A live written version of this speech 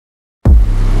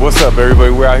What's up,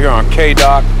 everybody? We're out here on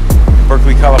K-Dock,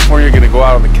 Berkeley, California. Gonna go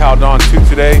out on the Caldon 2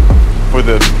 today for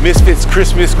the Misfits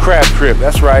Christmas Crab Trip.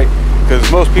 That's right, because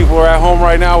most people are at home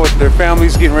right now with their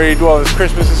families getting ready to do all this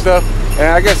Christmas and stuff. And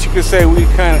I guess you could say we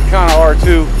kind of are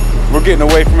too. We're getting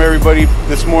away from everybody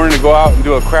this morning to go out and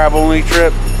do a crab-only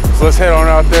trip. So let's head on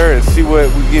out there and see what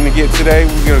we're gonna get today.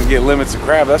 We're gonna get limits of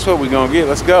crab. That's what we're gonna get.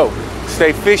 Let's go.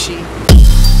 Stay fishy.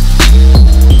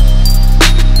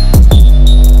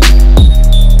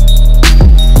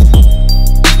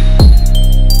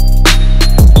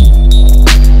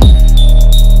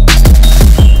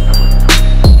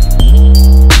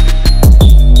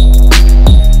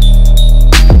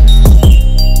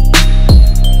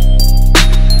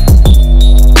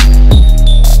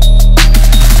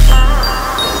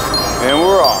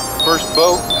 First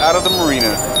boat out of the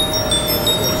marina.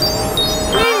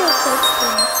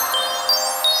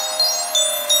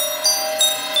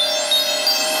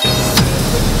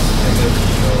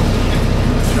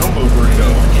 Jumbo burrito.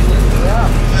 Yeah.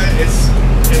 It's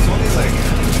only like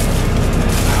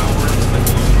an hour, but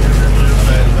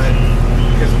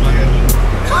because of my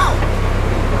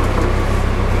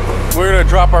We're gonna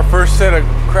drop our first set of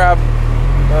crab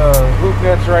hook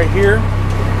nets right here.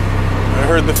 I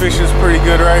heard the fishing's pretty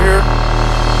good right here.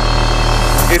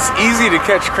 It's easy to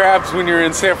catch crabs when you're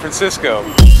in San Francisco.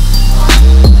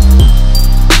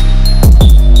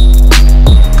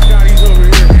 Scotty's over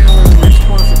here handling the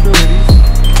responsibilities.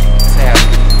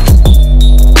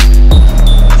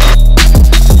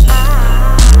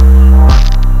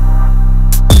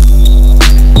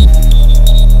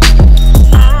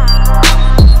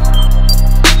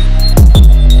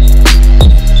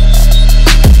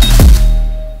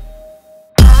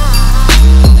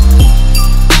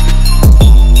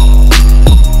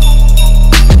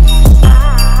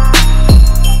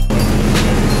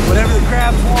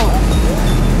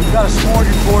 Got a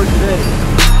smorgasbord today.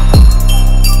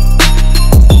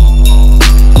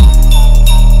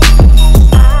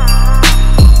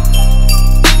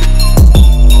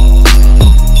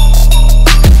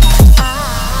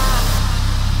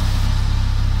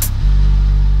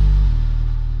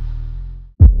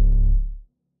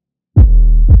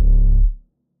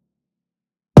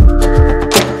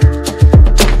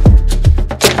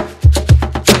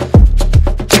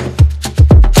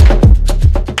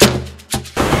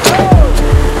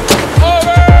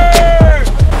 Over!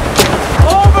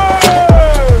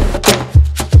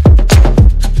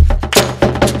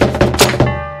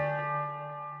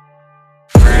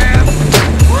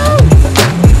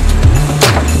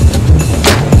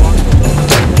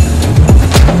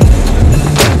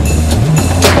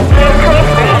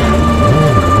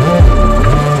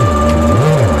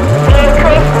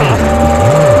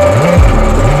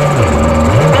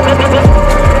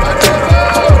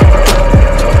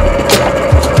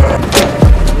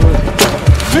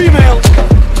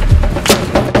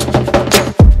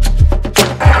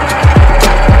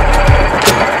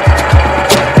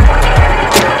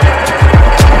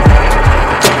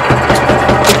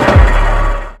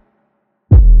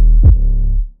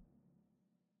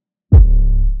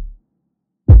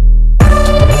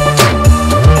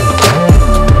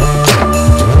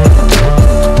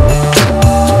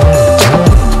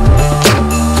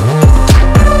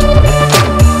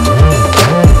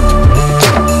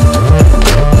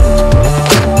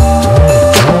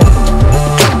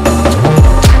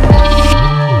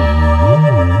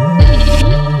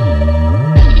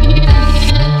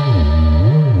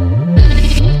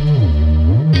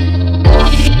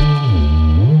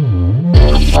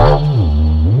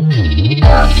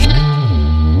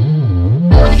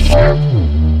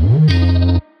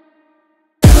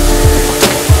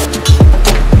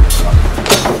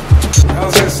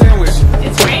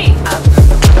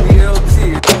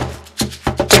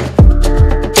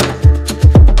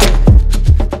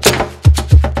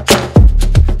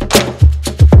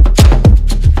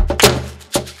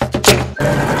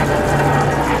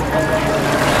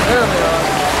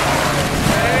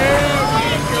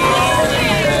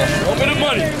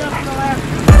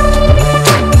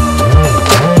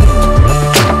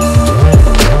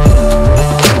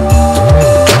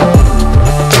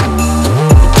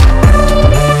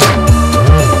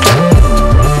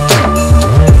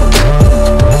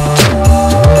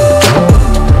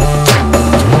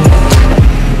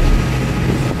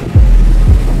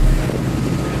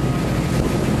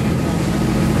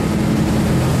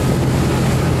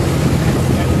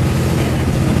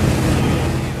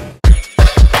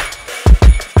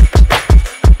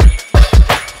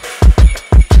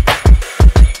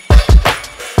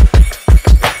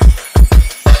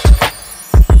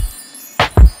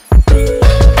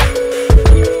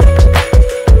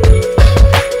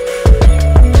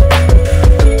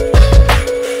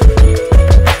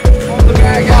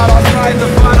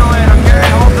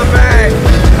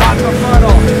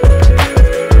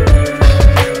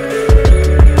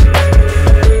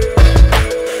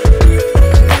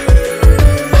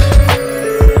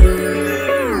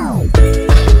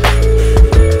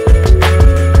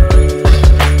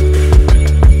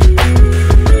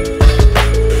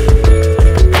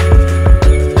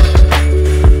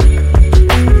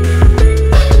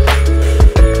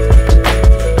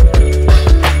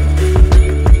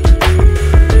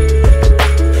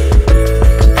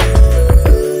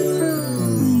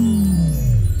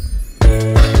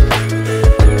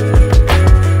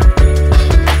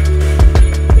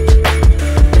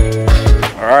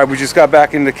 right, we just got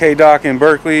back into K-Dock in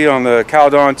Berkeley on the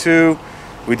Caldon 2.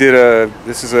 We did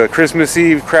this is a Christmas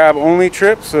Eve crab only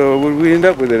trip, so what did we end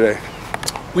up with today?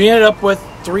 We ended up with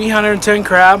 310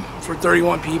 crab for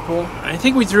 31 people. I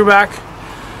think we threw back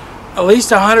at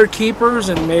least 100 keepers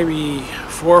and maybe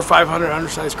 400 or 500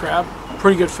 undersized crab.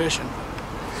 Pretty good fishing.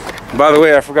 By the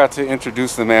way, I forgot to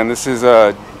introduce the man. This is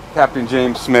Captain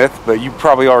James Smith, but you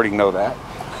probably already know that.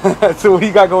 So what do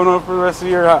you got going on for the rest of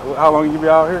the year? How long you be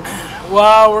out here?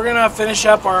 Well, we're gonna finish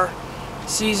up our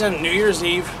season New Year's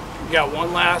Eve. We got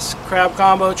one last crab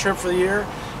combo trip for the year,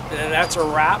 and then that's a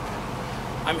wrap.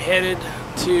 I'm headed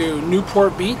to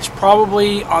Newport Beach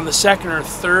probably on the 2nd or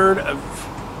 3rd of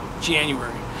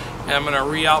January, and I'm gonna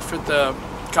re-outfit the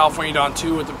California Dawn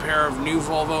 2 with a pair of new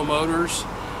Volvo motors.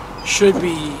 Should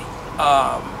be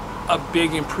a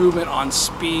big improvement on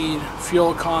speed,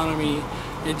 fuel economy,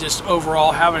 and just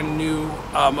overall having new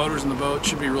motors in the boat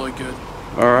should be really good.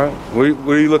 All right.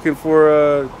 What are you looking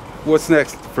for? What's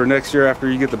next for next year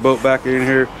after you get the boat back in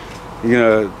here?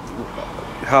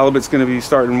 Halibut's going to be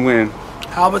starting when?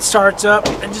 Halibut starts up,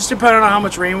 and just depending on how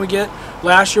much rain we get.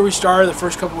 Last year we started the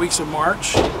first couple weeks of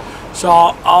March. So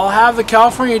I'll have the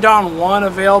California Dawn 1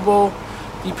 available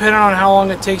depending on how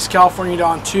long it takes California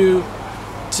Dawn 2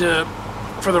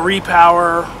 for the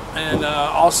repower, and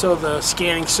also the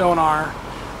scanning sonar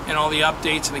and all the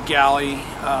updates in the galley.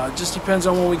 Just depends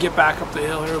on when we get back up the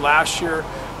hill here. Last year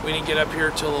we didn't get up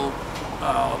here till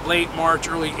late March,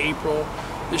 early April.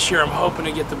 This year I'm hoping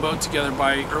to get the boat together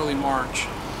by early March.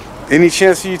 Any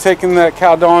chance of you taking that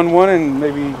Caldon 1 and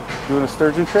maybe doing a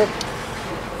sturgeon trip?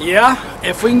 Yeah,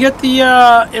 if we can get the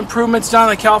improvements done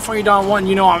on the California Dawn 1,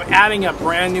 you know, I'm adding a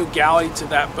brand new galley to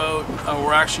that boat.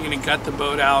 We're actually going to gut the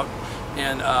boat out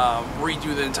and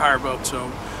redo the entire boat.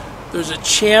 So there's a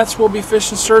chance we'll be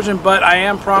fishing sturgeon, but I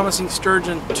am promising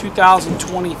sturgeon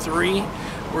 2023.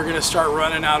 We're going to start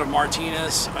running out of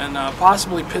Martinez and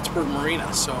possibly Pittsburgh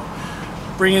Marina. So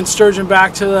bringing sturgeon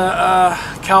back to the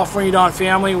California Dawn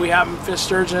family. We haven't fished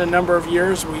sturgeon in a number of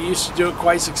years. We used to do it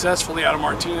quite successfully out of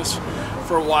Martinez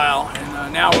for a while,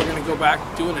 and now we're going to go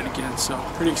back doing it again. So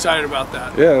pretty excited about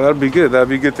that. Yeah, that'd be good. That'd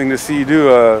be a good thing to see you do.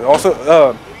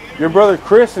 Also, your brother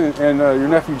Chris and your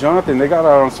nephew Jonathan, they got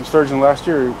out on some sturgeon last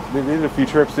year. They did a few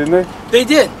trips, didn't they? They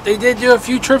did. They did do a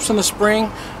few trips in the spring.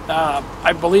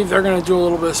 I believe they're going to do a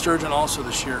little bit of sturgeon also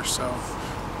this year. So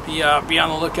be on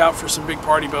the lookout for some big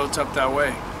party boats up that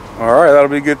way. All right, that'll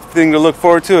be a good thing to look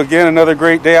forward to. Again, another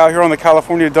great day out here on the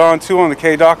California Dawn 2 on the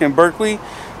K-Dock in Berkeley.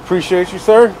 Appreciate you,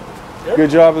 sir. Yep. Good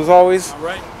job as always. All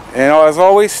right. And as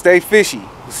always, stay fishy.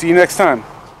 We'll see you next time.